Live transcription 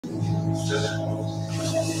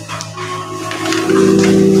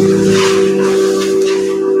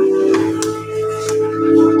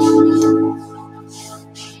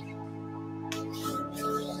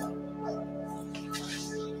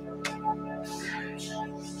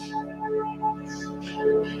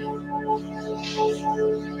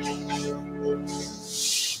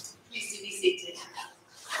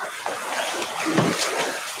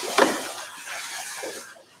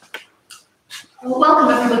Well, welcome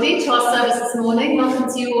everybody to our service this morning.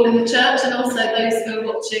 Welcome to you all in the church and also those who are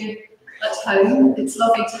watching at home. It's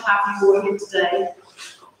lovely to have you all here today.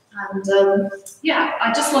 And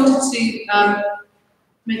I just wanted to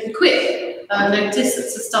make a quick notice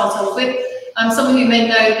to start off with. Some of you may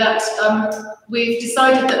know that we've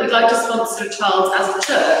decided that we'd like to sponsor a child as a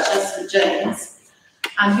church, as St James,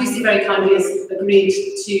 and Lucy very kindly has agreed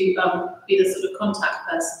to be the sort of contact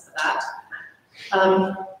person for that.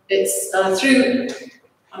 It's through,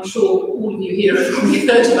 I'm sure all of you here have probably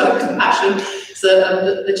heard about Compassion, so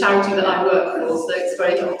the charity that I work for, so it's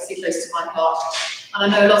very obviously close to my heart.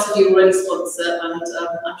 And I know lots of you already sponsor, and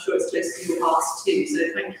I'm sure it's close to your hearts too,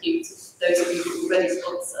 so thank you to those of you who already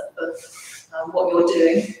sponsor for what you're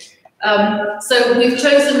doing. So we've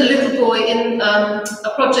chosen a little boy in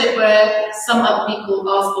a project where some other people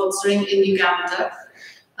are sponsoring in Uganda,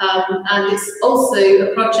 and it's also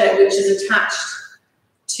a project which is attached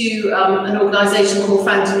to an organisation called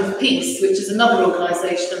Fountain of Peace, which is another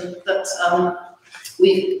organisation that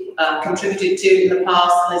we've contributed to in the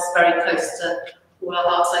past and is very close to all our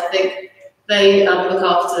hearts, I think. They look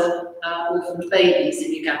after orphaned babies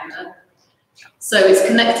in Uganda. So it's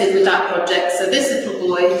connected with that project. So this little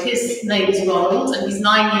boy, his name is Ronald, and he's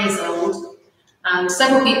 9 years old. And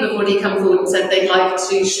several people have already come forward and said they'd like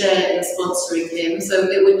to share in sponsoring him. So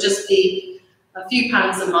it would just be a few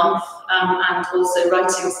pounds a month, and also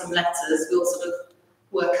writing some letters. We'll sort of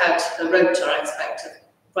work out a rota, I expect,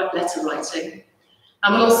 of letter writing.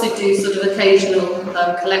 And we'll also do sort of occasional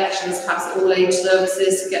collections, perhaps at all age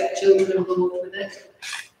services, to get children involved with it.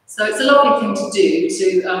 So it's a lovely thing to do,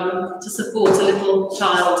 to support a little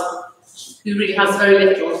child who really has very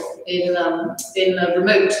little in a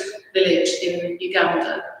remote village in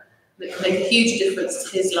Uganda that can make a huge difference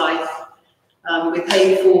to his life. We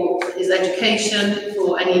pay for his education,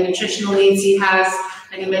 for any nutritional needs he has,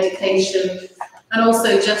 any medication, and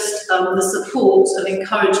also just the support and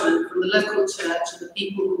encouragement from the local church and the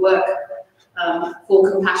people who work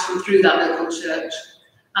for Compassion through that local church.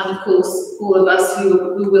 And of course, all of us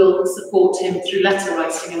who will support him through letter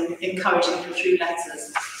writing and encouraging him through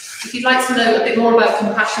letters. If you'd like to know a bit more about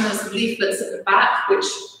Compassion, there's some leaflets at the back which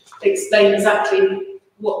explain exactly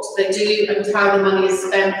what they do and how the money is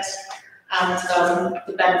spent, and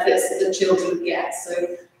the benefits that the children get.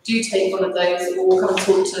 So do take one of those, or come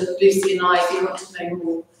talk to Lucy and I if you want to know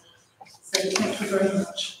more. So thank you very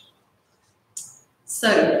much.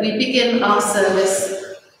 So we begin our service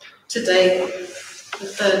today, the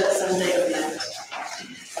third Sunday of Lent.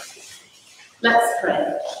 Let's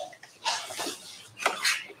pray.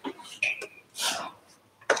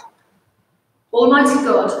 Almighty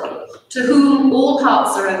God, to whom all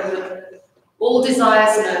hearts are open, all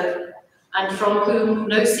desires known, and from whom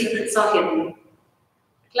no secrets are hidden,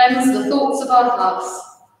 cleanse the thoughts of our hearts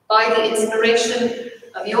by the inspiration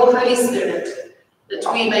of your Holy Spirit, that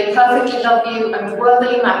we may perfectly love you and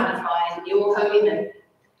worthily magnify your holy name.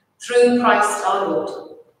 Through Christ our Lord.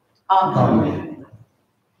 Amen.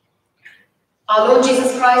 Our Lord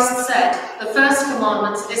Jesus Christ said, the first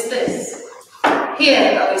commandment is this: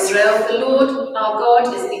 Hear, O Israel, the Lord our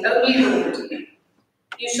God is the only Lord.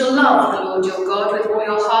 You shall love the Lord your God with all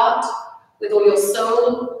your heart, with all your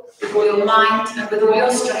soul, with all your mind, and with all your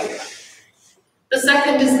strength. The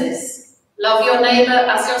second is this: love your neighbour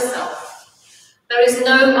as yourself. There is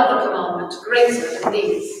no other commandment greater than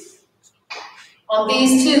these. On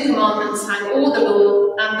these two commandments hang all the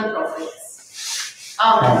law and the prophets.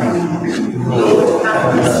 Amen. Lord,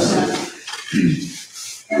 have mercy.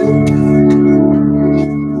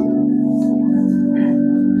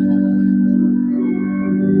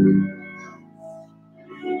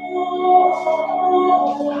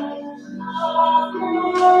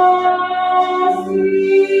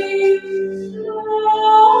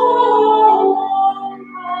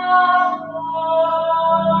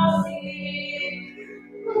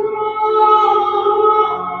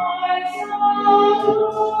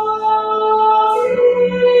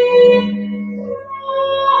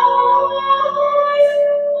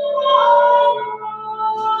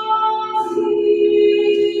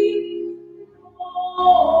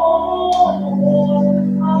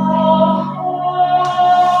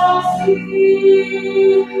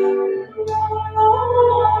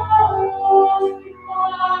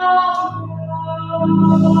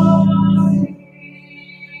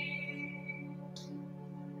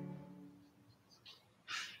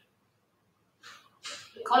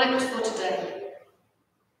 The collect for today.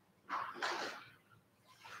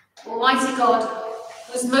 Almighty God,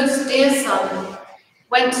 whose most dear Son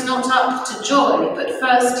went not up to joy, but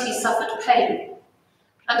first he suffered pain,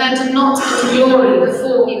 and entered not into glory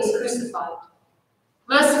before he was crucified,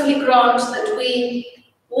 mercifully grant that we,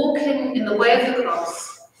 walking in the way of the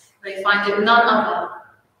cross, may find it none other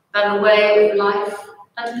than the way of life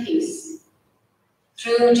and peace.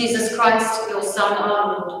 Through Jesus Christ, your Son,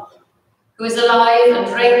 our Lord, who is alive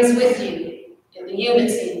and reigns with you in the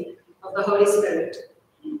unity of the Holy Spirit,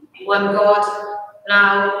 one God,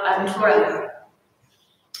 now and forever.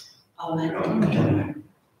 Amen.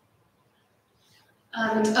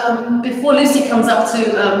 And before Lucy comes up to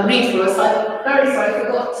read for us, I'm very sorry I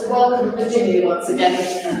forgot to welcome Virginia once again,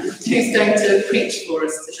 who's going to preach for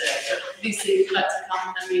us today. But Lucy, would you like to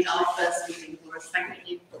come and read our first reading for us? Thank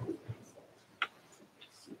you.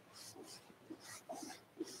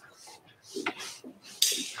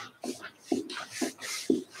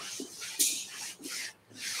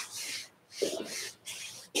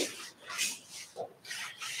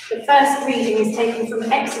 The first reading is taken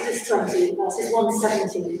from Exodus 20, verses 1 to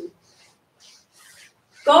 17.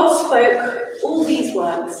 God spoke all these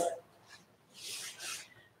words.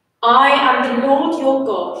 I am the Lord your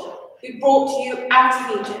God, who brought you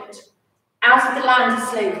out of Egypt, out of the land of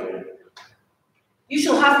slavery. You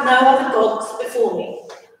shall have no other gods before me.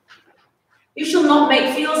 You shall not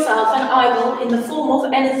make for yourself an idol in the form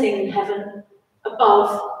of anything in heaven,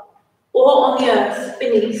 above, or on the earth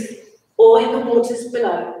beneath, or in the waters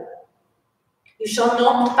below. You shall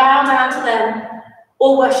not bow down to them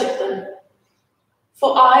or worship them.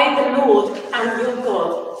 For I, the Lord, am your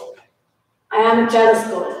God. I am a jealous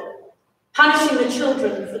God, punishing the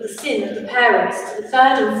children for the sin of the parents to the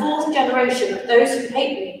third and fourth generation of those who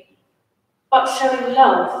hate me, but showing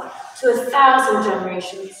love to 1,000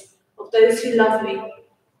 generations of those who love me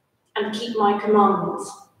and keep my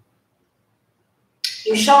commandments.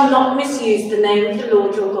 You shall not misuse the name of the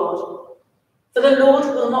Lord your God. For the Lord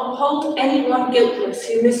will not hold anyone guiltless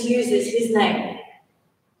who misuses his name.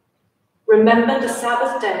 Remember the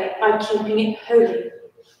Sabbath day by keeping it holy.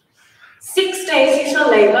 6 days you shall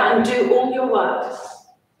labor and do all your work,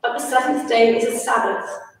 but the seventh day is a Sabbath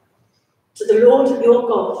to the Lord your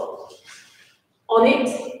God. On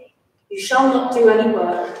it you shall not do any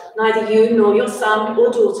work, neither you nor your son or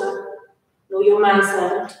daughter, nor your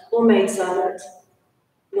manservant or maidservant,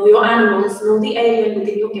 nor your animals, nor the alien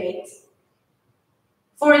within your gates.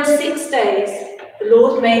 For in 6 days the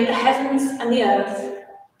Lord made the heavens and the earth,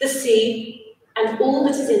 the sea, and all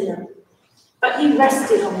that is in them, but he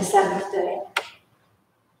rested on the seventh day.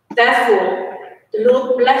 Therefore the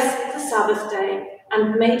Lord blessed the Sabbath day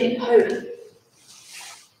and made it holy.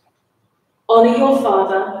 Honour your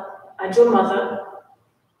father and your mother,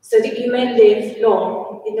 so that you may live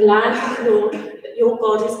long in the land of the Lord that your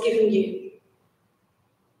God has given you.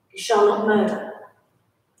 You shall not murder.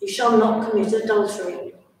 You shall not commit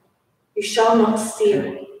adultery. You shall not steal.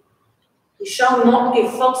 You shall not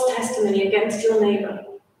give false testimony against your neighbour.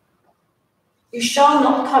 You shall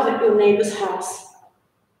not covet your neighbour's house.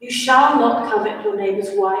 You shall not covet your neighbour's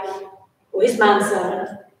wife, or his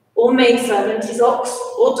manservant, or maidservant, his ox,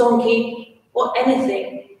 or donkey, or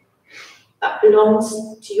anything that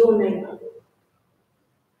belongs to your neighbour.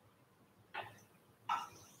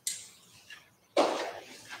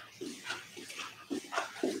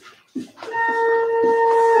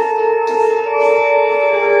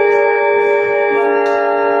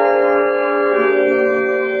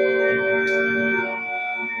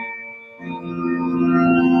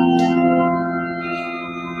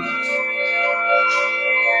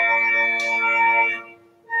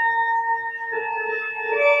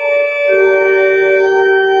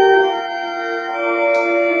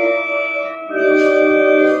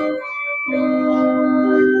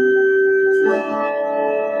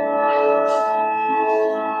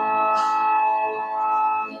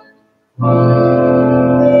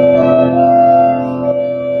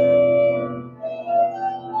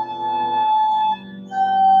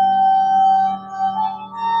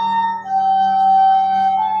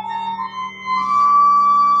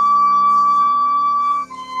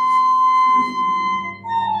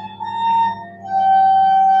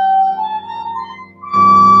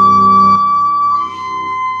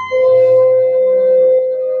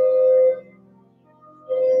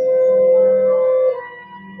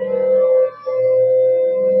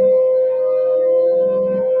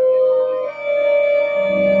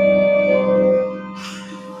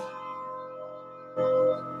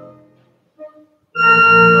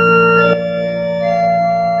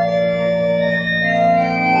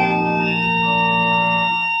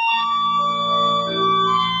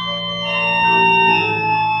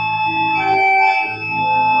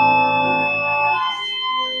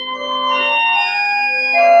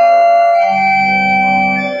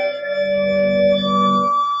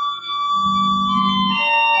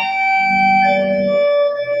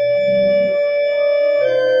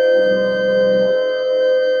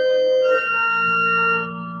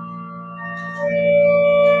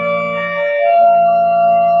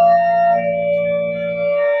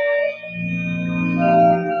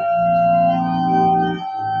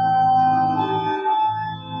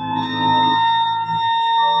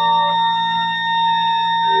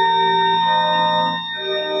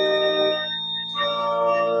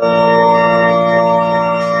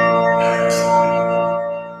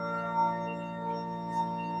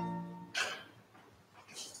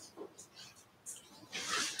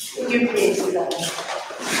 you please stand?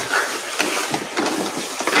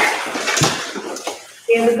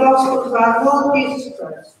 In the Gospel of our Lord Jesus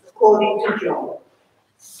Christ, according to John.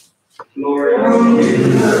 Glory to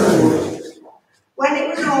you, Lord. When it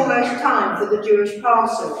was almost time for the Jewish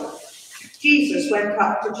Passover, Jesus went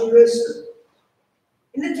up to Jerusalem.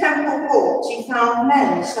 In the temple courts he found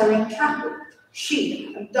men selling cattle,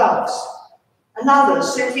 sheep and doves, and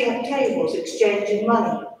others sitting at tables exchanging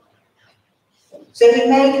money. So he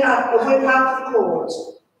made a whip out of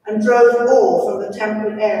cords and drove all from the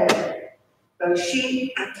temple area, both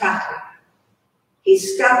sheep and cattle. He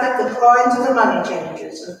scattered the coins of the money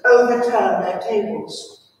changers and overturned their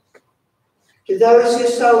tables. To those who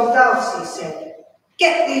sold doves he said,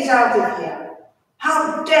 "Get these out of here.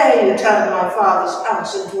 How dare you turn my father's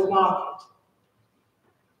house into a market?"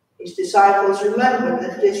 His disciples remembered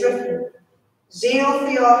that it is written, "Zeal for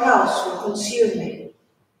your house will consume me."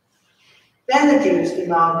 Then the Jews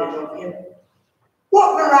demanded of him,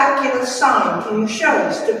 "What miraculous sign can you show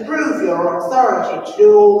us to prove your authority to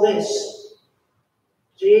do all this?"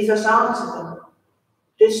 Jesus answered them,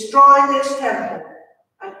 "Destroy this temple,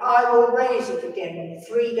 and I will raise it again in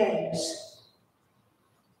 3 days."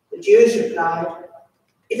 The Jews replied,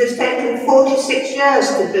 "It has taken 46 years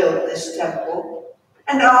to build this temple,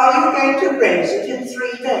 and are you going to raise it in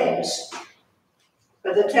 3 days?"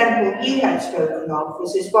 But the temple he had spoken of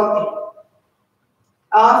was his body.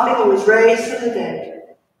 After he was raised from the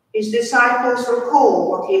dead, his disciples recalled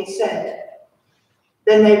what he had said.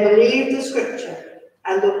 Then they believed the scripture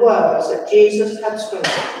and the words that Jesus had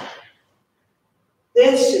spoken.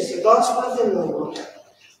 This is the gospel of the Lord.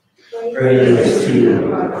 Praise to you,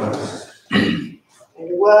 Christ. May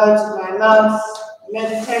the words of my mouth, the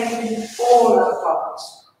meditation of all our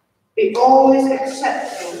hearts, be always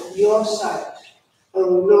acceptable in your sight, O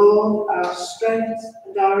Lord, our strength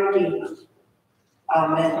and our Redeemer.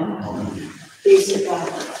 Amen. Please sit down.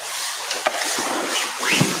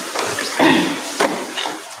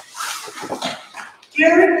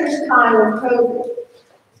 During this time of COVID,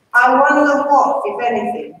 I wonder what, if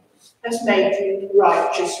anything, has made you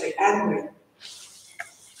righteously angry.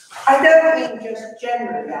 I don't mean just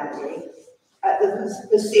generally angry at the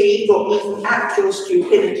perceived or even actual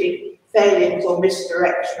stupidity, failings or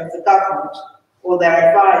misdirection of the government or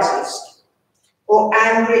their advisors, or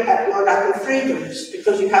angry at your lack of freedoms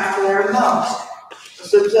because you have to wear a mask,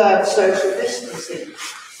 or observe social distancing,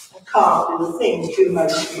 and can't do the things you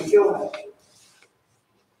most enjoy.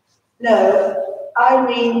 No, I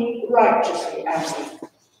mean righteously angry.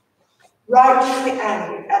 Righteously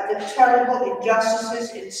angry at the terrible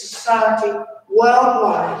injustices in society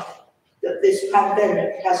worldwide that this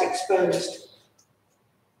pandemic has exposed.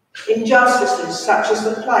 Injustices such as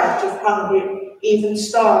the plight of hungry, even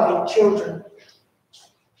starving children.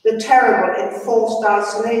 The terrible enforced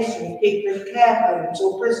isolation of people in care homes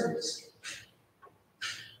or prisons.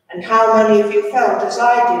 And how many of you felt, as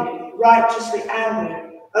I did, righteously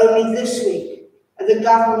angry only this week at the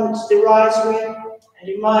government's derisory and,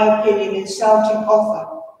 in my opinion, insulting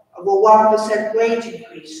offer of a 1% wage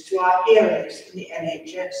increase to our heroes in the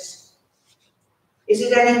NHS. Is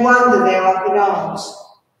it any wonder they are up in arms,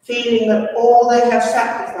 feeling that all they have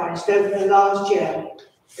sacrificed over the last year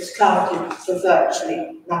has counted for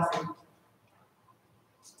virtually nothing?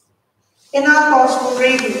 In our Gospel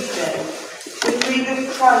reading today, we read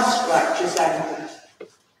of Christ's righteous anger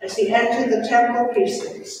as he entered the temple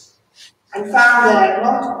precincts and found there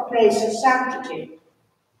not a place of sanctity,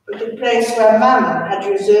 but a place where mammon had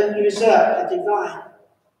usurped the divine.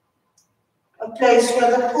 A place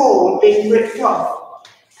where the poor were being ripped off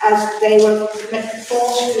as they were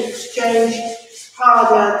forced to exchange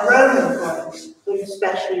hard-earned Roman coins with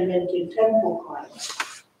specially minted temple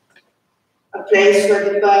coins. A place where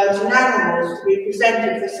the birds and animals to be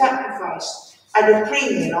presented for sacrifice had a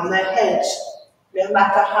premium on their heads, no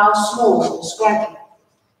matter how small and scraggy.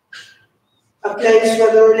 A place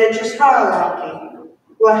where the religious hierarchy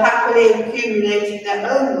were happily accumulating their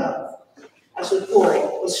own wealth as the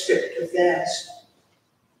poor were stripped of theirs.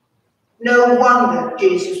 No wonder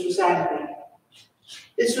Jesus was angry.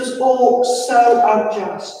 This was all so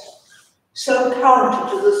unjust, so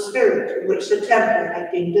counter to the spirit in which the temple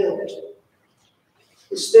had been built.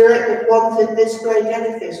 The spirit that wanted this great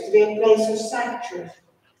edifice to be a place of sanctuary,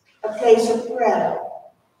 a place of prayer,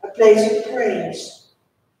 a place of praise,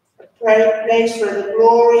 a place where the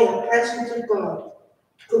glory and presence of God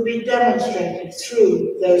could be demonstrated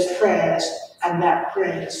through those prayers and that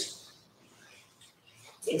praise.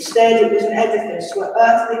 Instead, it was an edifice where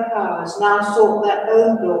earthly powers now sought their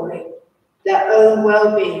own glory, their own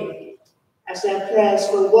well-being, as their prayers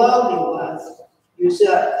for worldly worth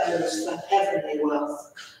usurped those for heavenly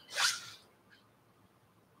worth.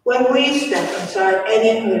 When we step inside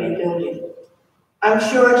any holy building, I'm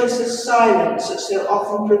sure it is the silence that so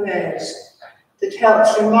often prevails that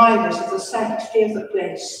helps remind us of the sanctity of the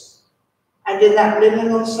place, and in that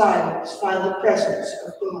liminal silence find the presence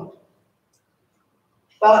of God.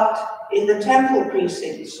 But in the temple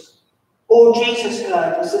precincts, all Jesus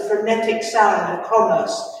heard was the frenetic sound of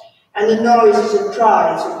commerce and the noises and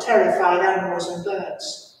cries of terrified animals and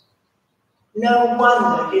birds. No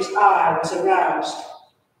wonder his ire was aroused.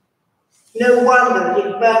 No wonder he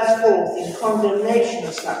burst forth in condemnation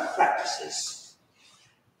of such practices.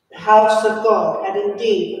 The house of God had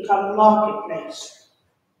indeed become a marketplace,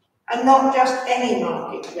 and not just any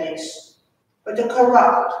marketplace, but a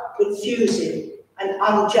corrupt, confusing, and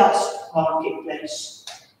unjust marketplace.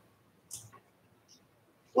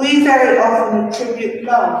 We very often attribute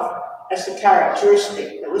love as the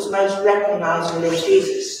characteristic that was most recognizable in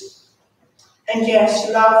Jesus. And yes,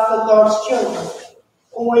 love for God's children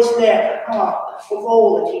always lay at the heart of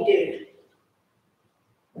all that he did.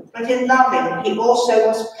 But in loving, he also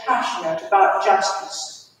was passionate about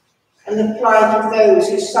justice and the plight of those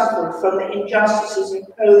who suffered from the injustices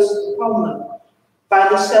imposed upon them by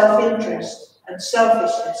the self-interest and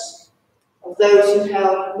selfishness of those who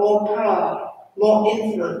held more power, more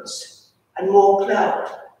influence, and more clout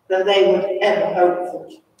than they would ever hope for.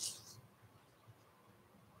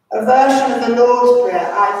 A version of the Lord's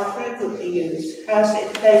Prayer I frequently use has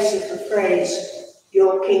in place of the phrase,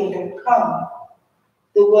 "Your kingdom come,"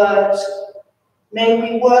 the words, "May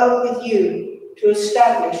we work with you to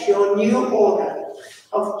establish your new order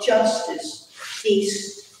of justice,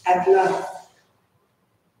 peace, and love."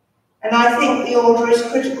 And I think the order is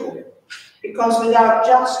critical, because without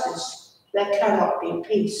justice, there cannot be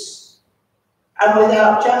peace. And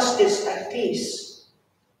without justice and peace,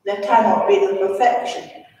 there cannot be the perfection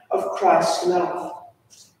of Christ's love.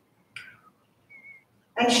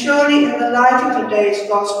 And surely in the light of today's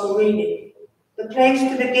gospel reading, the place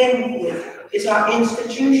to begin with is our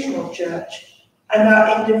institutional church and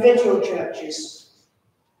our individual churches,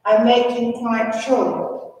 and making quite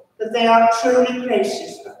sure that they are truly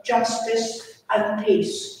places of justice and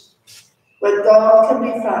peace, where God can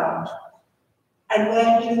be found, and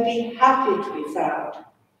where he will be happy to be found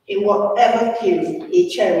in whatever pew he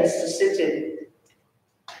chose to sit in.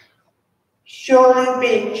 Surely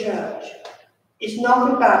being church is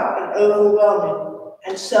not about an overwhelming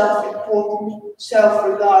and self-important,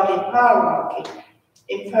 self-regarding hierarchy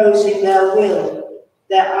imposing their will,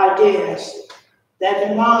 their ideas, their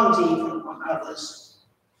demands even on others,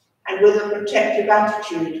 and with a protective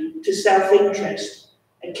attitude to self-interest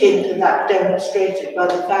akin to that demonstrated by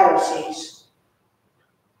the Pharisees.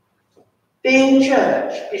 Being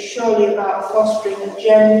church is surely about fostering a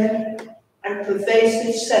genuine and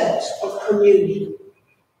pervasive sense of communion,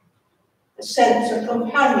 a sense of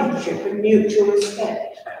companionship and mutual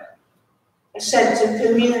respect, a sense of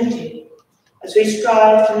community as we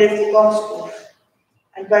strive to live the gospel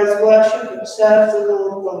and both worship and serve the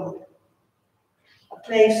Lord God, a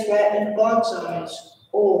place where in God's eyes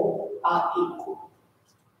all are equal.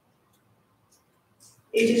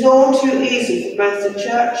 It is all too easy for both the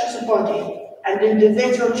church as a body and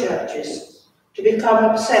individual churches to become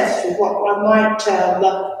obsessed with what one might term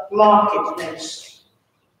the marketplace,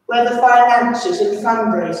 where the finances and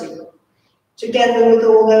fundraising, together with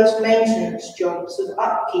all those maintenance jobs of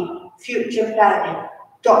upkeep, future planning,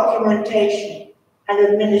 documentation, and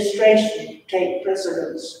administration take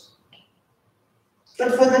precedence.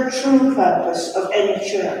 But for the true purpose of any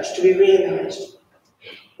church to be realized,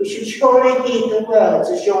 we should surely heed the words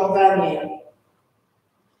of Jean Vanier.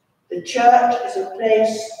 The church is a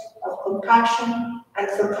place of compassion and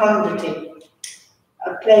fecundity,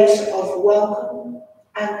 a place of welcome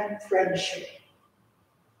and friendship.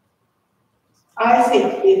 I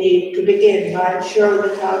think we need to begin by ensuring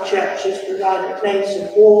that our churches provide a place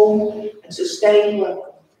of warm and sustained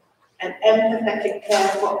welcome and empathetic care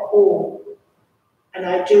for all, and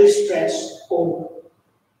I do stress all,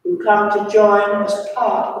 who come to join as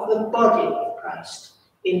part of the body of Christ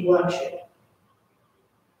in worship.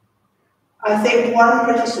 I think one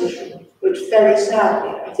criticism, which very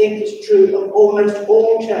sadly I think is true of almost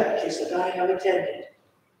all churches that I have attended,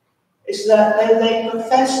 is that though they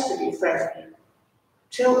profess to be friendly,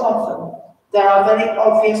 too often there are very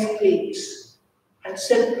obvious cliques, and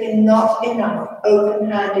simply not enough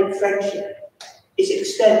open-handed friendship is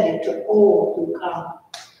extended to all who come,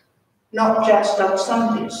 not just on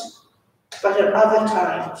Sundays, but at other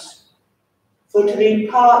times. For to be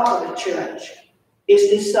part of a church is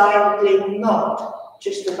decidedly not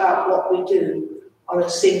just about what we do on a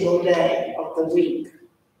single day of the week.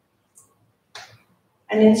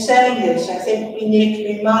 And in saying this, I think we need to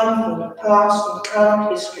be mindful of past and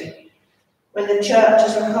current history, when the church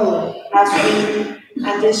as a whole has been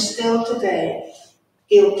and is still today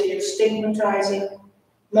guilty of stigmatizing,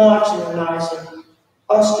 marginalizing,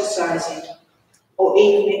 ostracizing, or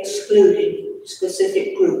even excluding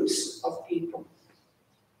specific groups of people.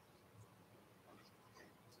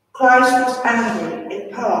 Christ was angry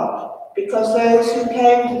in part because those who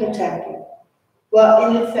came to the temple were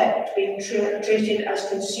in effect being treated as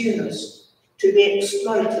consumers to be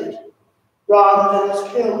exploited rather than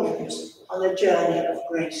as pilgrims on a journey of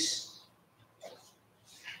grace.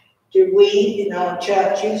 Do we in our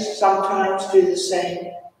churches sometimes do the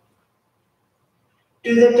same?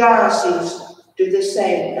 Do the dioceses do the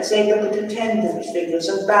same as they look at attendance figures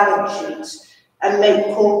and balance sheets and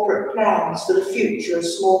make corporate plans for the future of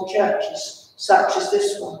small churches such as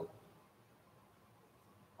this one?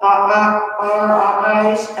 Are our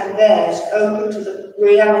eyes and theirs open to the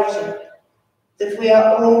reality that we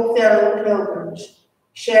are all fellow pilgrims,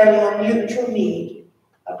 sharing a mutual need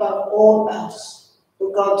above all else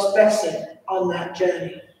for God's blessing on that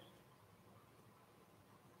journey?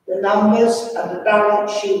 The numbers and the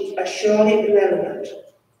balance sheet are surely irrelevant.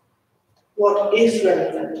 What is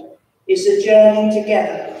relevant is the journey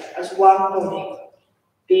together as one body,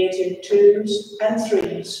 be it in twos and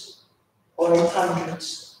threes or in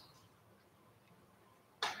hundreds.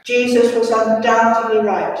 Jesus was undoubtedly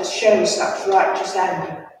right to show such righteous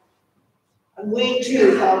anger, and we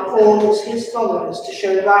too are called as his followers to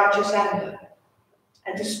show righteous anger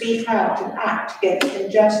and to speak out and act against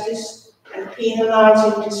injustice and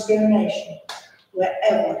penalising discrimination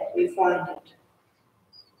wherever we find it.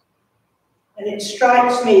 And it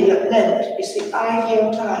strikes me that Lent is the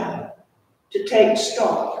ideal time to take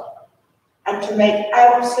stock and to make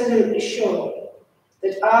absolutely sure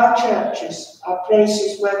that our churches are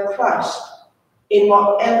places where Christ, in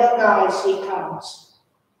whatever guise he comes,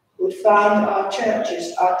 would find our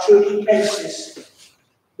churches are truly places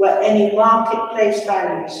where any marketplace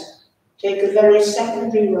values take a very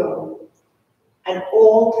secondary role, and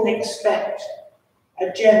all can expect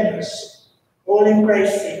a generous,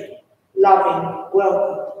 all-embracing, loving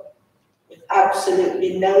welcome with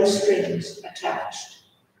absolutely no strings attached.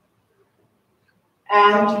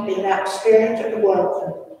 And in that spirit of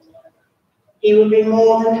welcome, he would be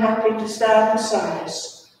more than happy to stand beside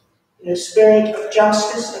us in a spirit of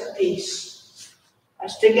justice and peace,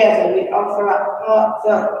 as together we offer up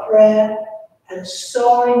heartfelt prayer and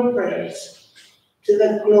soaring praise to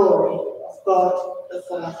the glory of God the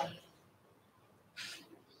Father.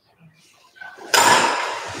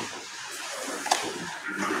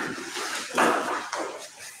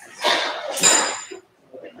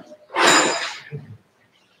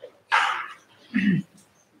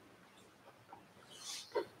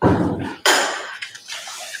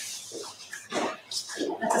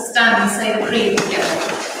 Let us stand and say the creed together.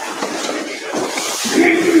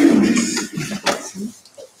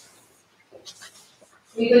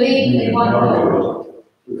 We believe in one God,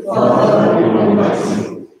 the Father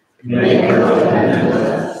Almighty, maker of heaven and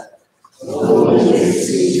earth, all that is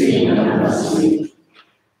seen and unseen.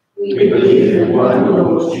 We believe in one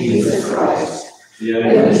Lord Jesus Christ, the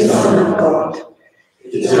only Son of God,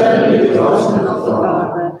 eternally begotten of the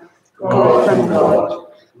Father, God from God,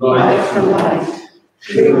 light from light,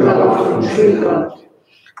 true God from true God,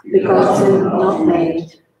 begotten, not made,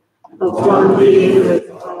 of one being with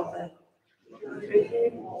the Father. Through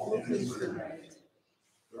him all things were made.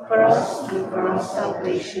 For us and for our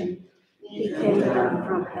salvation, he came down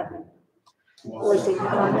from heaven, was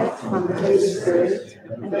incarnate from the Holy Spirit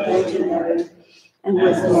and the Virgin Mary, and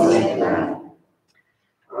was made man.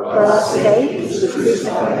 For our sake, he was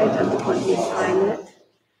crucified under Pontius Pilate.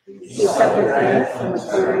 He suffered death and was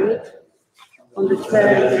buried. On the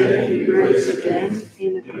third day he rose again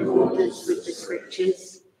in accordance with the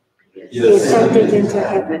Scriptures. He ascended into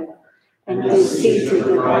heaven and is seated at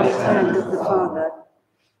the right hand of the Father.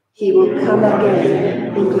 He will come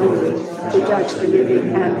again in glory to judge the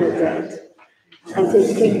living and the dead, and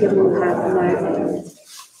his kingdom will have no end.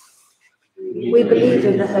 We believe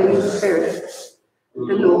in the Holy Spirit, the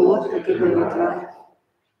Lord, the giver of life,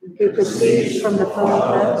 who proceeds from the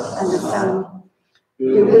Father and the Son,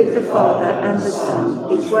 who with the Father and the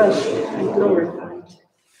Son is worshipped and glorified,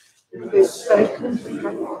 who has spoken the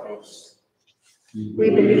prophets. We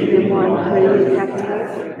believe in one holy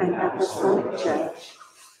Catholic and Apostolic Church.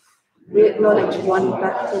 We acknowledge one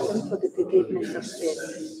baptism for the forgiveness of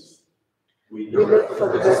sins. We look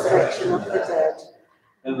for the resurrection of the dead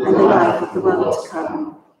and the life of the world to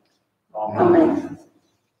come. Amen.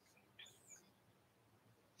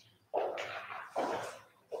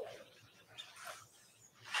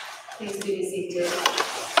 Please do be seated.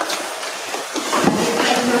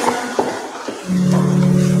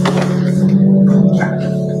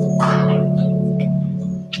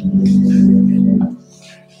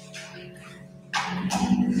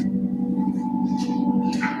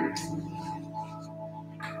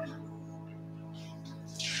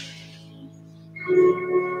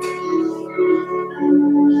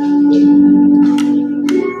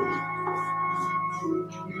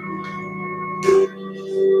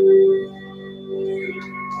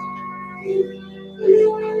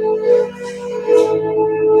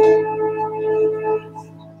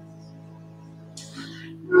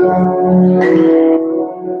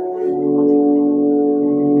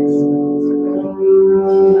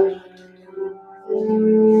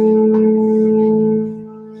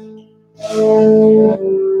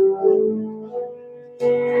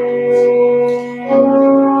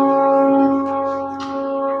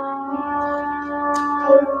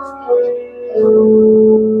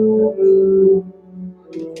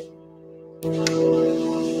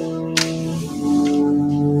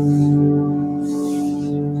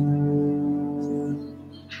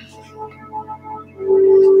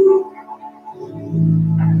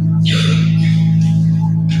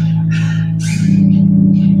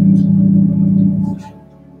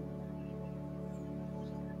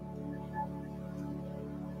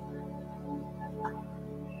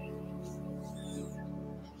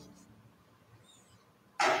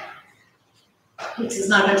 It is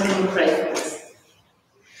now going to come and pray for us.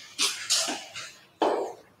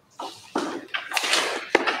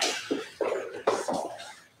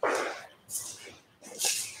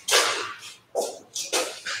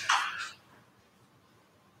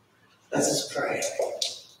 Let us pray.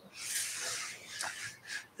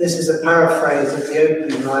 This is a paraphrase of the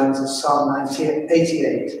opening lines of Psalm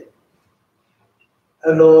 88.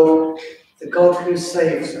 O Lord, the God who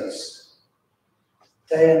saves us,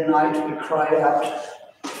 day and night we cry out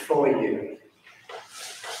before you.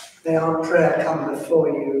 May our prayer come before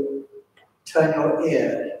you. Turn your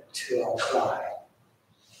ear to our cry.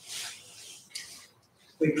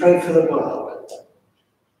 We pray for the world.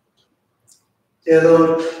 Dear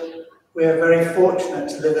Lord, we are very fortunate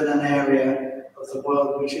to live in an area of the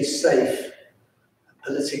world which is safe and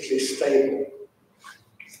politically stable.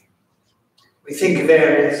 We think of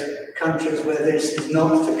areas, countries where this is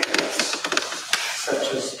not the case,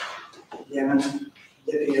 such as Yemen,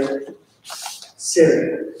 Libya,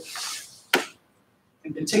 Syria.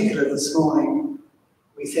 In particular, this morning,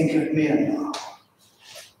 we think of Myanmar,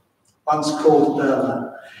 once called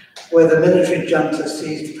Burma, where the military junta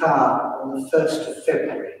seized power on the 1st of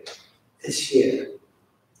February this year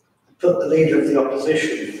and put the leader of the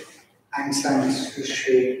opposition, Aung San Suu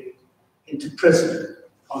Kyi, into prison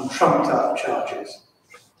on trumped-up charges.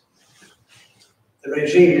 The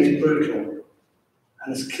regime is brutal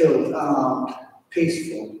and has killed unarmed,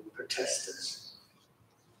 peaceful protesters.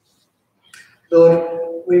 Lord,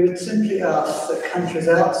 we would simply ask that countries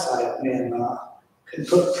outside Myanmar can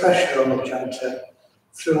put pressure on the junta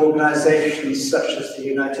through organisations such as the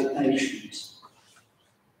United Nations,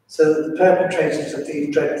 so that the perpetrators of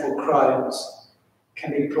these dreadful crimes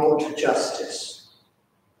can be brought to justice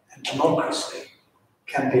and democracy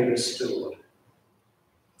can be restored.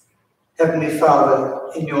 Heavenly Father,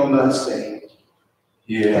 in your mercy,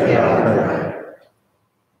 we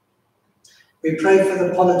pray for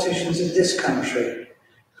the politicians of this country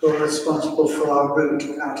who are responsible for our route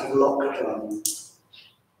out of lockdown.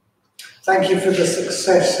 Thank you for the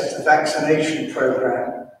success of the vaccination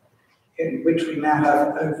programme, in which we now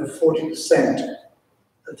have over 40%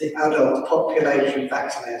 of the adult population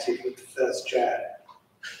vaccinated with the first jab.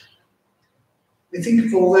 We think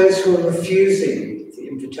of all those who are refusing the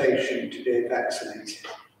invitation to be vaccinated,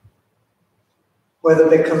 whether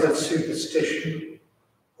because of superstition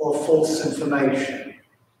or false information.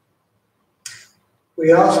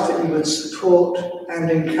 We ask that you would support and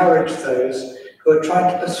encourage those who are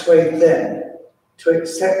trying to persuade them to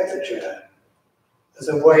accept the jab as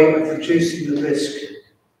a way of reducing the risk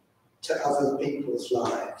to other people's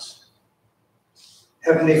lives.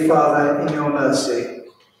 Heavenly Father, in your mercy,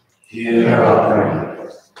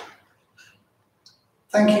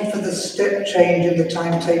 thank you for the step change in the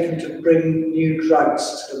time taken to bring new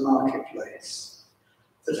drugs to the marketplace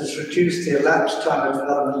that has reduced the elapsed time of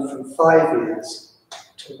development from 5 years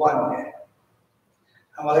to 1 year,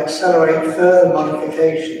 and will accelerate further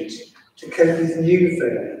modifications to cope with new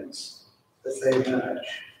variants as they emerge.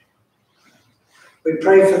 We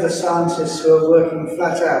pray for the scientists who are working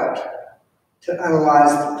flat out to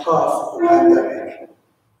analyse the path of the pandemic,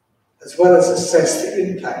 as well as assess the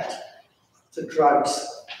impact of the drugs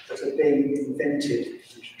that are being invented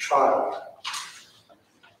and trial.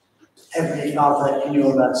 Heavenly Father, in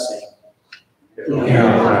your mercy,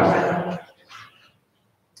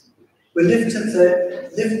 we lift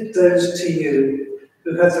those to you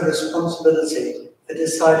who have the responsibility for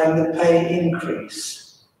deciding the pay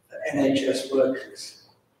increase for NHS workers.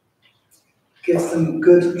 Give them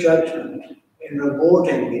good judgment in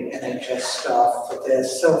rewarding the NHS staff for their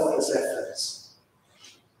selfless efforts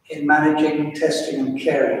in managing, testing and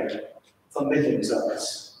caring for millions of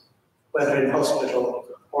us, whether in hospital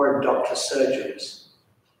or in doctor's surgeries.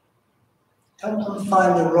 Help them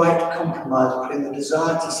find the right compromise between the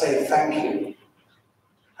desire to say thank you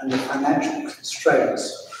and the financial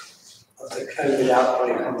constraints of the COVID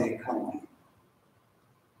outbreak on the economy.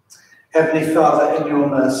 Heavenly Father, in your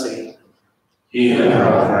mercy, hear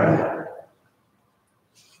our prayer.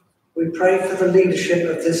 We pray for the leadership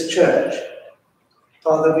of this church.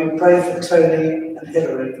 Father, we pray for Tony and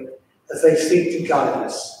Hilary as they seek to guide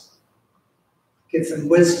us. Give them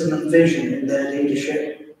wisdom and vision in their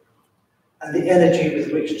leadership and the energy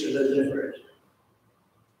with which to deliver it.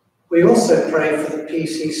 We also pray for the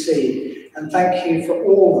PCC and thank you for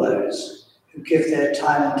all those who give their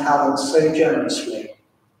time and talents so generously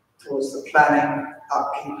towards the planning,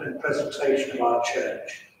 upkeep and presentation of our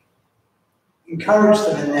church. Encourage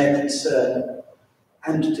them in their concern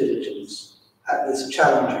and diligence at this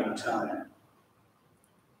challenging time.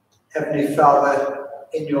 Heavenly Father,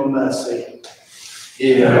 in your mercy,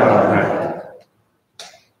 hear our prayer.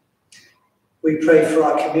 We pray for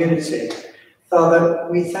our community. Father,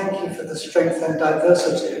 we thank you for the strength and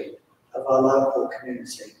diversity of our local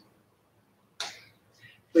community.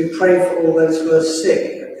 We pray for all those who are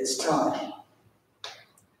sick at this time.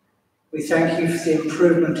 We thank you for the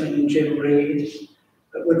improvement in Jim Reed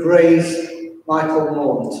that would raise Michael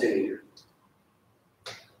Morn to you.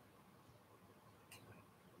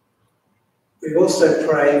 We also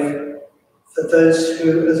pray for those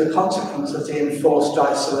who, as a consequence of the enforced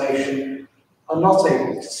isolation, are not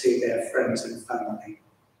able to see their friends and family.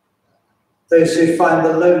 Those who find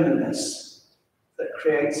the loneliness that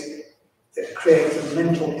creates a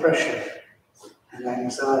mental pressure and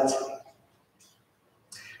anxiety.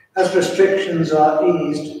 As restrictions are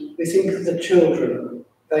eased, we think of the children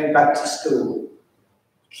going back to school.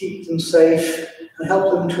 Keep them safe and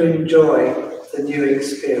help them to enjoy the new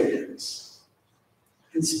experience.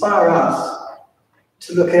 Inspire us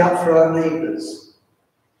to look out for our neighbours,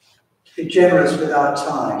 to be generous with our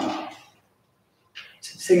time,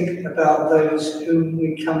 to think about those whom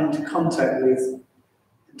we come into contact with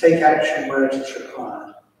and take action where it is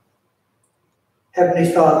required.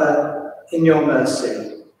 Heavenly Father, in your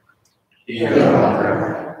mercy, hear our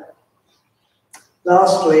prayer.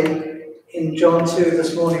 Lastly, in John 2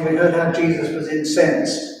 this morning, we heard how Jesus was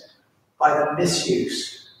incensed by the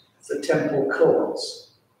misuse of the temple courts.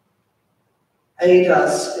 Aid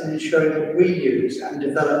us in ensuring that we use and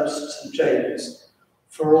develop St. James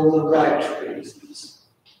for all the right reasons.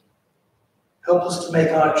 Help us to make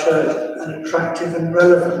our church an attractive and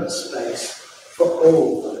relevant space for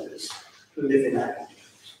all those who live in Abinger.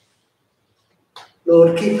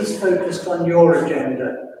 Lord, keep us focused on your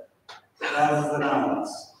agenda rather than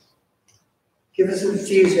ours. Give us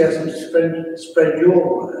enthusiasm to spread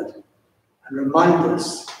your word and remind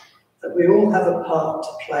us that we all have a part to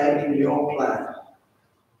play in your plan,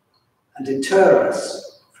 and deter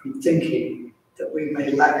us from thinking that we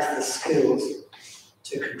may lack the skills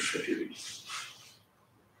to contribute.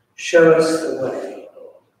 Show us the way,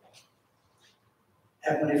 Lord.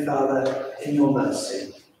 Heavenly Father, in your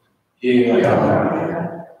mercy, Hear our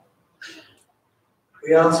prayer.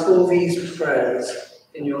 we ask all these prayers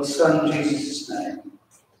in your Son Jesus' name.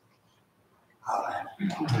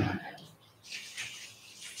 Amen.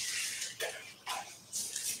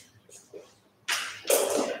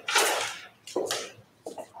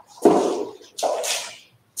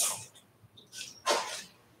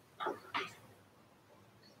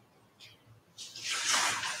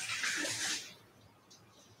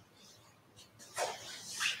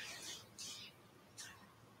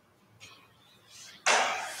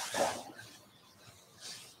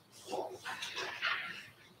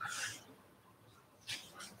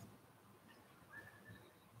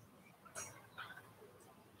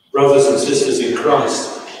 Brothers and sisters in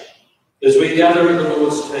Christ, as we gather at the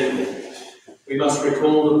Lord's table, we must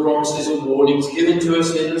recall the promises and warnings given to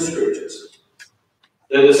us in the Scriptures.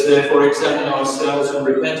 Let us therefore examine ourselves and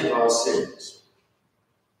repent of our sins.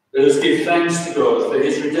 Let us give thanks to God for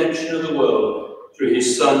his redemption of the world through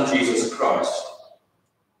his Son, Jesus Christ.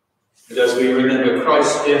 And as we remember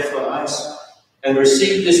Christ's death for us and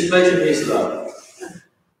receive this pledge of his love,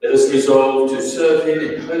 let us resolve to serve him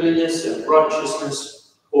in holiness and righteousness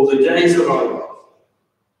all the days of our life.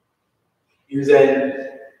 You then,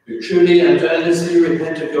 who truly and earnestly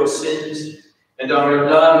repent of your sins and are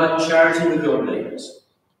in love and charity with your neighbours,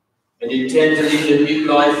 and intend to lead a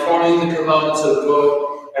new life following the commandments of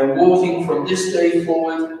God and walking from this day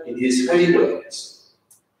forward in his holy ways,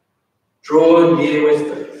 draw near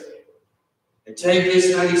with faith, and take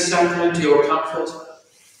this holy sacrament to your comfort,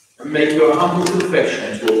 and make your humble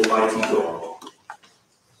confession to Almighty God.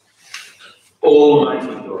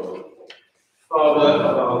 Almighty God, Father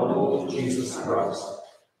of our Lord Jesus Christ,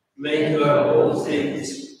 maker of all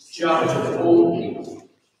things, judge of all people,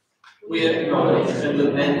 we acknowledge and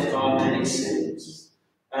lament our many sins,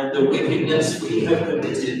 and the wickedness we have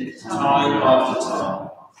committed time after time,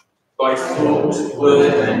 by thought,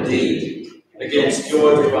 word, and deed, against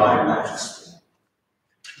your divine majesty.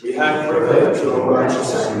 We have provoked your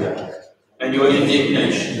righteous anger and your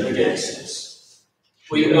indignation against us.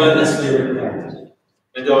 We earnestly repent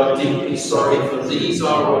and are deeply sorry for these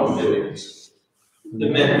our wrongdoings. The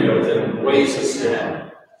memory of them weighs us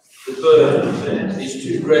down. The burden of them is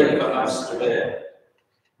too great for us to bear.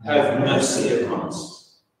 Have mercy upon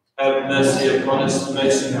us. Have mercy upon us,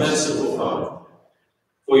 most merciful Father.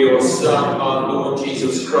 For your Son, our Lord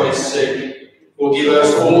Jesus Christ's sake, forgive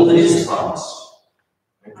us all his faults,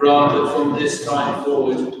 and grant that from this time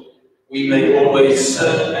forward we may always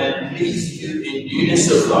serve and please you in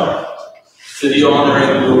newness of life, to the honour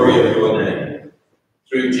and glory of your name,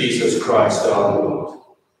 through Jesus Christ our Lord.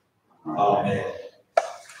 Amen.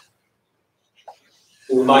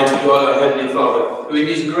 Almighty God, our Heavenly Father, who in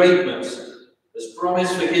his great mercy has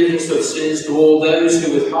promised forgiveness of sins to all those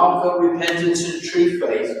who with heartfelt repentance and true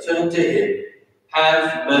faith turn to him,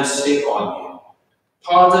 have mercy on you.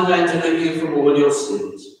 Pardon and deliver you from all your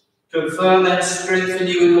sins, confirm and strengthen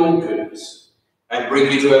you in all goodness, and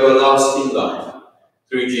bring you to everlasting life,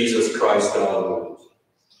 through Jesus Christ our Lord.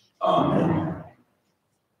 Amen.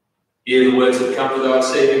 Hear the words of comfort our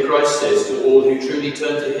Saviour Christ says to all who truly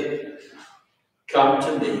turn to him. Come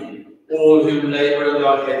to me, all who labour and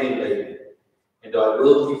are heavy laden, and I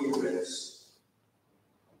will give you rest.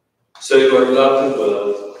 So God loved the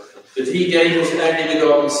world, that he gave his only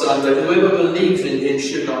begotten Son, that whoever believes in him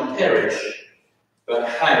should not perish, but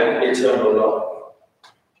have eternal life.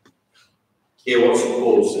 Hear what St.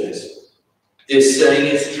 Paul says. This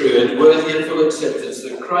saying is true and worthy of full acceptance,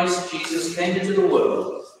 that Christ Jesus came into the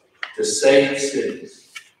world to save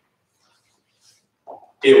sinners.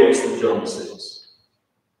 Hear what St. John says.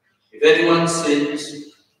 If anyone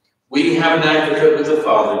sins, we have an advocate with the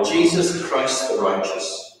Father, Jesus Christ the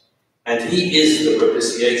righteous, and he is the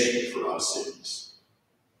propitiation for our sins.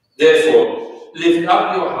 Therefore, lift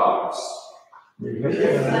up your hearts. Let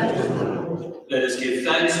us give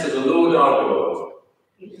thanks to the Lord our God.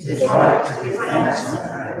 It is right to give thanks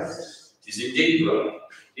and praise. It is indeed right.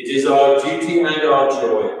 It is our duty and our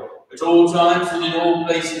joy, at all times and in all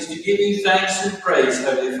places, to give you thanks and praise,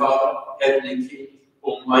 Heavenly Father, Heavenly King,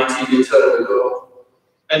 Almighty eternal God.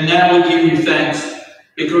 And now we give you thanks,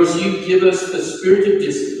 because you give us the spirit of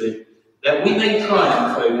discipline, that we may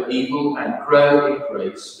triumph over evil and grow in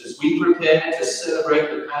grace, as we prepare to celebrate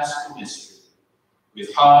the Paschal mystery,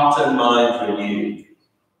 with heart and mind renewed.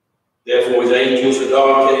 Therefore, with angels and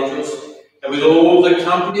archangels, and with all the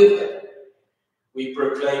company of heaven, we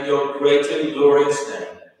proclaim your great and glorious name,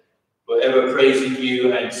 forever praising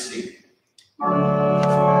you and singing.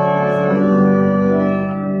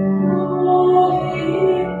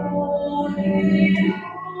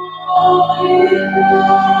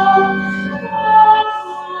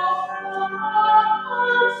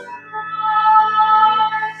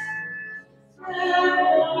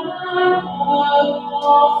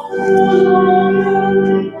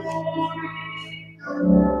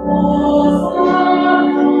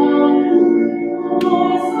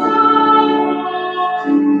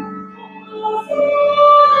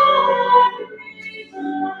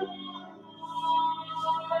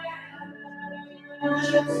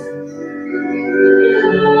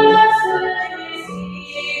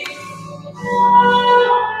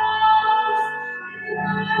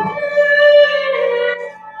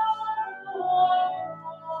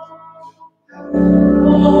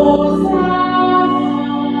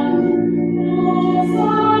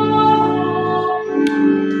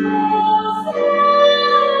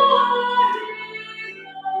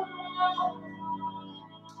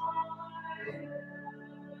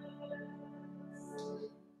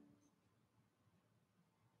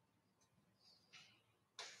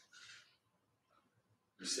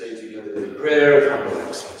 We say together the prayer of humble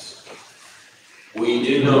access. We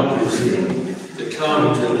do not presume to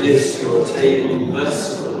come to this your table,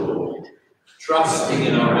 merciful Lord, trusting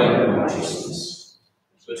in our own righteousness,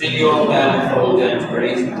 but in your manifold and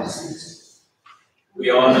great mercies, we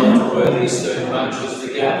are not worthy so much as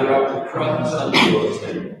to gather up the crumbs under your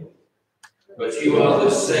table. But you are the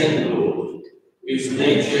same Lord, whose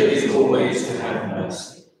nature is always to have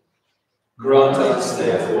mercy. Grant us,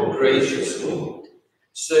 therefore, gracious Lord,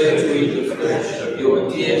 so to eat the flesh of your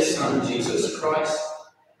dear Son, Jesus Christ,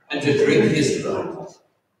 and to drink his blood,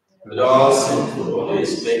 that our sinful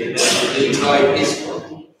bodies may be made to live by his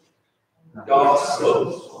body, and our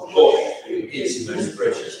souls washed through his most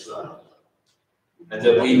precious blood, and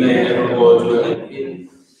that we may evermore dwell in him,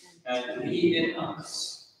 and he in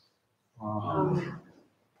us. Amen.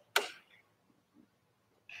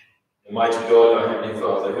 Almighty God, our Heavenly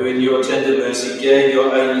Father, who in your tender mercy gave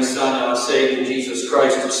your only Son, our Saviour, Jesus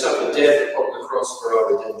Christ, to suffer death upon the cross for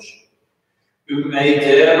our redemption, who made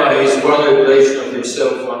there, by his one oblation of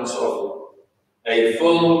himself once offered, a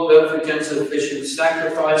full, perfect, and sufficient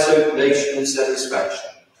sacrifice, oblation, and satisfaction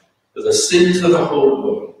for the sins of the whole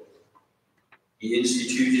world, he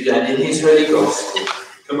instituted and in his holy gospel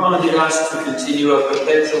commanded us to continue a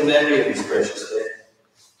perpetual memory of his precious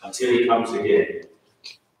death until he comes again.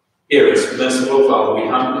 Hear us, merciful Father, we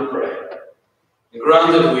humbly pray. And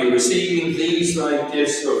grant that we, receiving these thy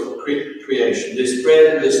gifts of creation, this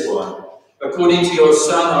bread and this wine, according to your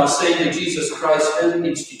Son, our Saviour, Jesus Christ's holy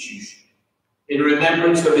institution, in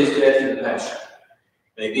remembrance of his death and passion,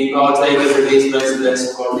 may be partakers of his most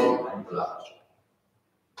blessed body and blood.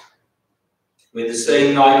 With the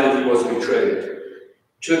same night that he was betrayed,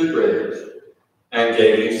 took bread and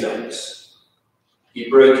gave you thanks. He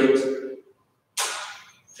broke it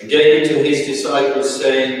and gave it to his disciples,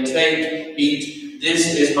 saying, "Take, eat,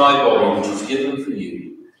 this is my body, which is given for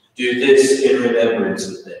you. Do this in remembrance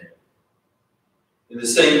of me." In the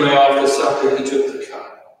same way, after supper, he took the cup.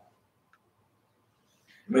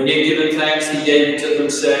 When he had given thanks, he gave it to them,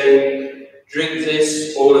 saying, "Drink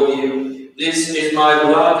this, all of you. This is my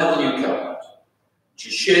blood of the new covenant, which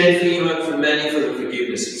is shed for you and for many for the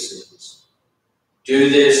forgiveness of sins. Do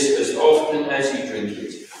this as often as you drink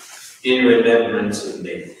it, in remembrance of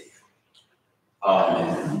me."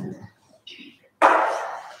 Amen.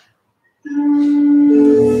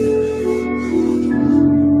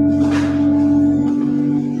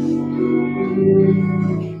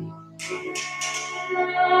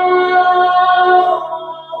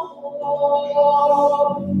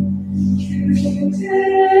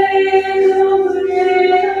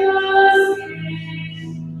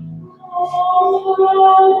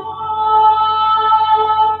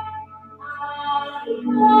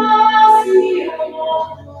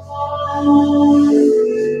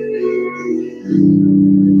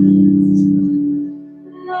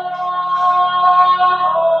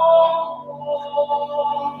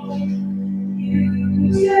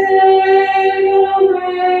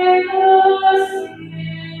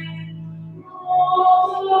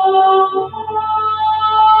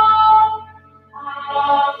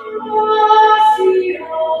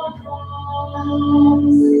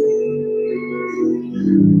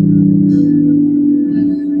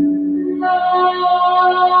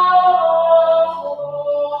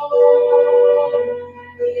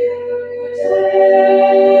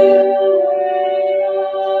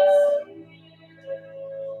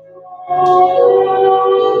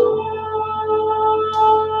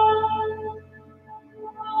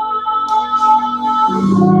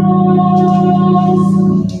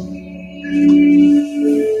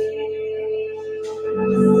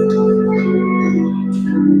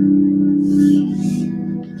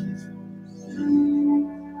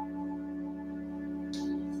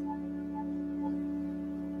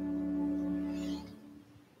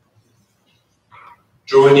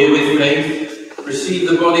 Join you with faith, receive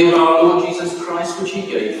the body of our Lord Jesus Christ, which he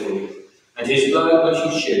gave for you, and his blood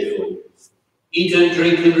which he shed for you. Eat and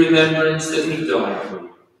drink in remembrance that he died for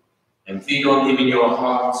you, and feed on him in your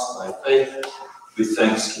hearts by faith with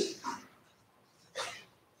thanksgiving.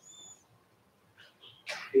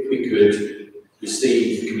 If we could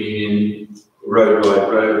receive communion row by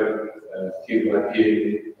row, pew by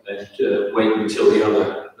pew, and wait until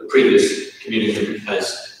the previous communion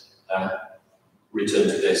has returned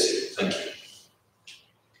to their seat. Thank you.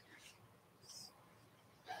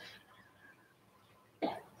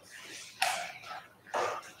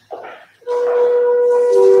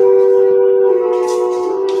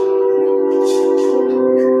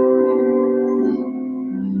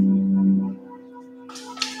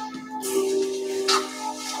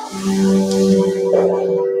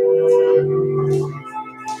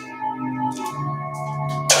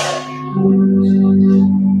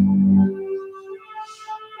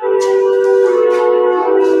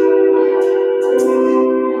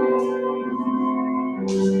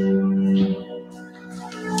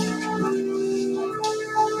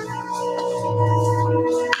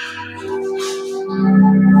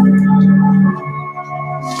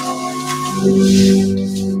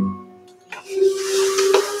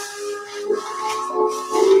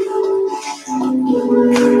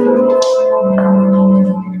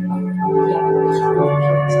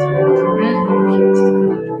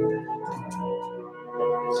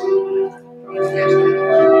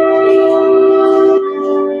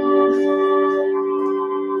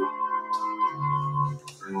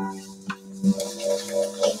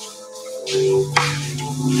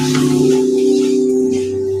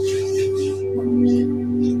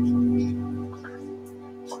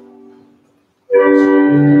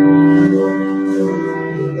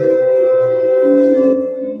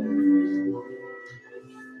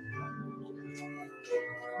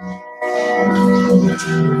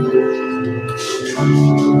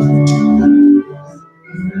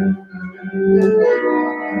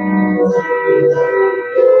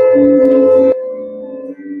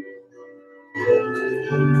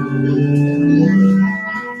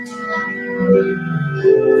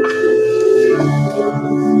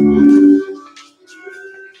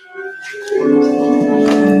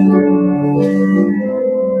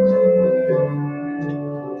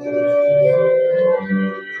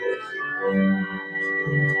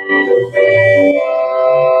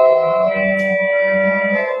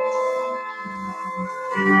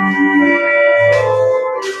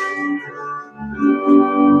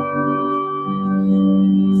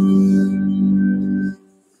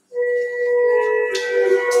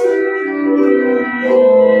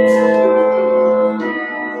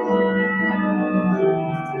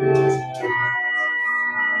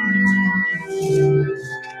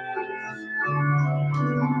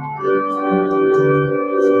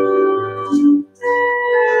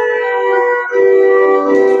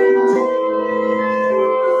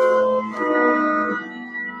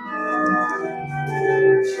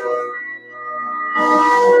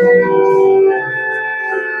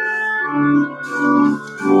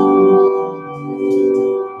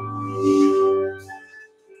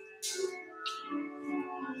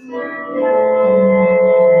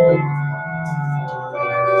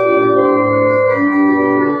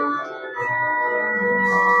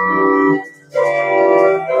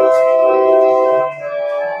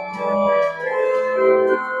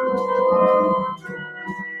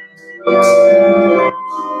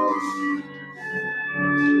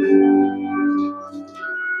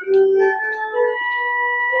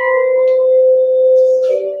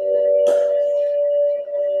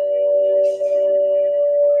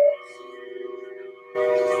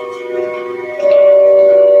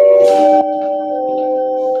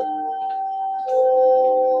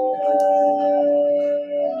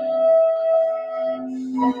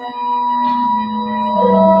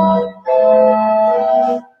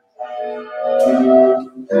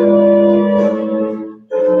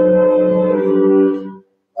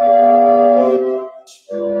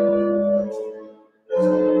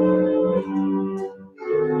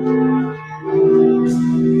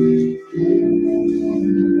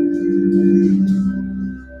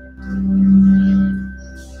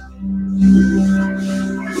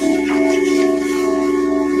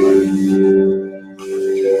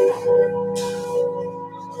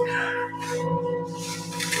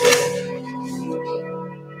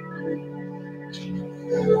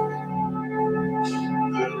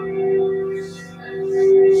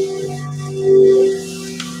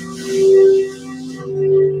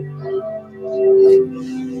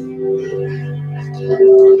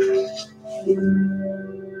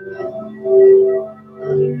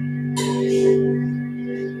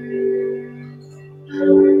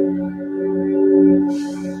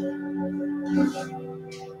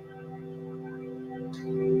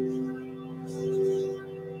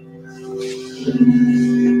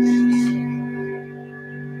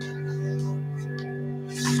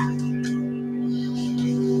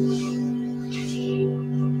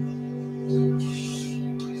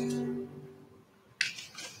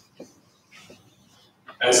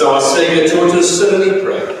 As our Saviour taught us, so we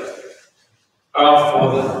pray. Our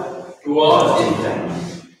Father, who art in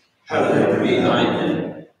heaven, hallowed be thy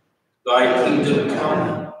name. Thy kingdom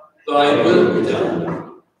come, thy will be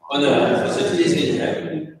done, on earth as it is in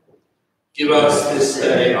heaven. Give us this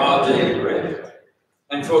day our daily bread,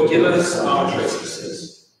 and forgive us our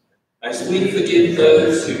trespasses, as we forgive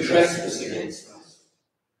those who trespass against us.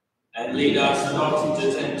 And lead us not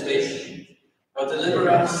into temptation, but deliver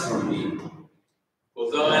us from evil. For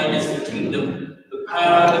thine is the kingdom, the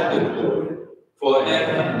power, and the glory,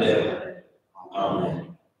 forever and ever.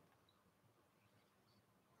 Amen.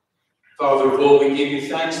 Father of all, we give you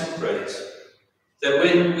thanks and praise, that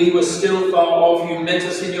when we were still far off, you met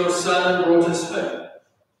us in your Son and brought us home.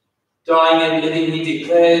 Dying and living, he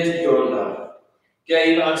declared your love,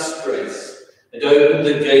 gave us grace, and opened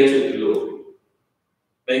the gate of glory.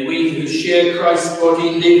 May we who share Christ's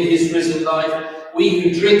body live his risen life. We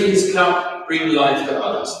who drink his cup bring life to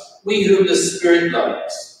others. We whom the Spirit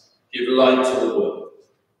loves give light to the world.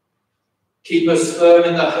 Keep us firm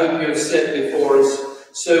in the hope you have set before us,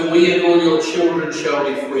 so we and all your children shall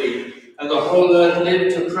be free, and the whole earth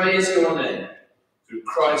live to praise your name. Through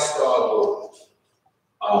Christ our Lord.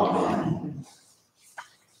 Amen.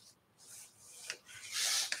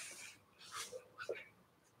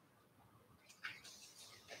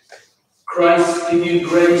 Christ give you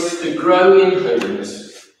grace to grow in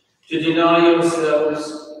holiness, to deny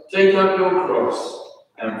yourselves, take up your cross,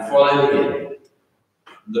 and follow him.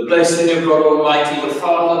 The blessing of God Almighty, the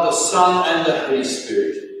Father, the Son, and the Holy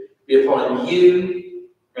Spirit be upon you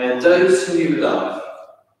and those whom you love,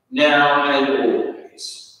 now and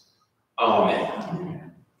always. Amen.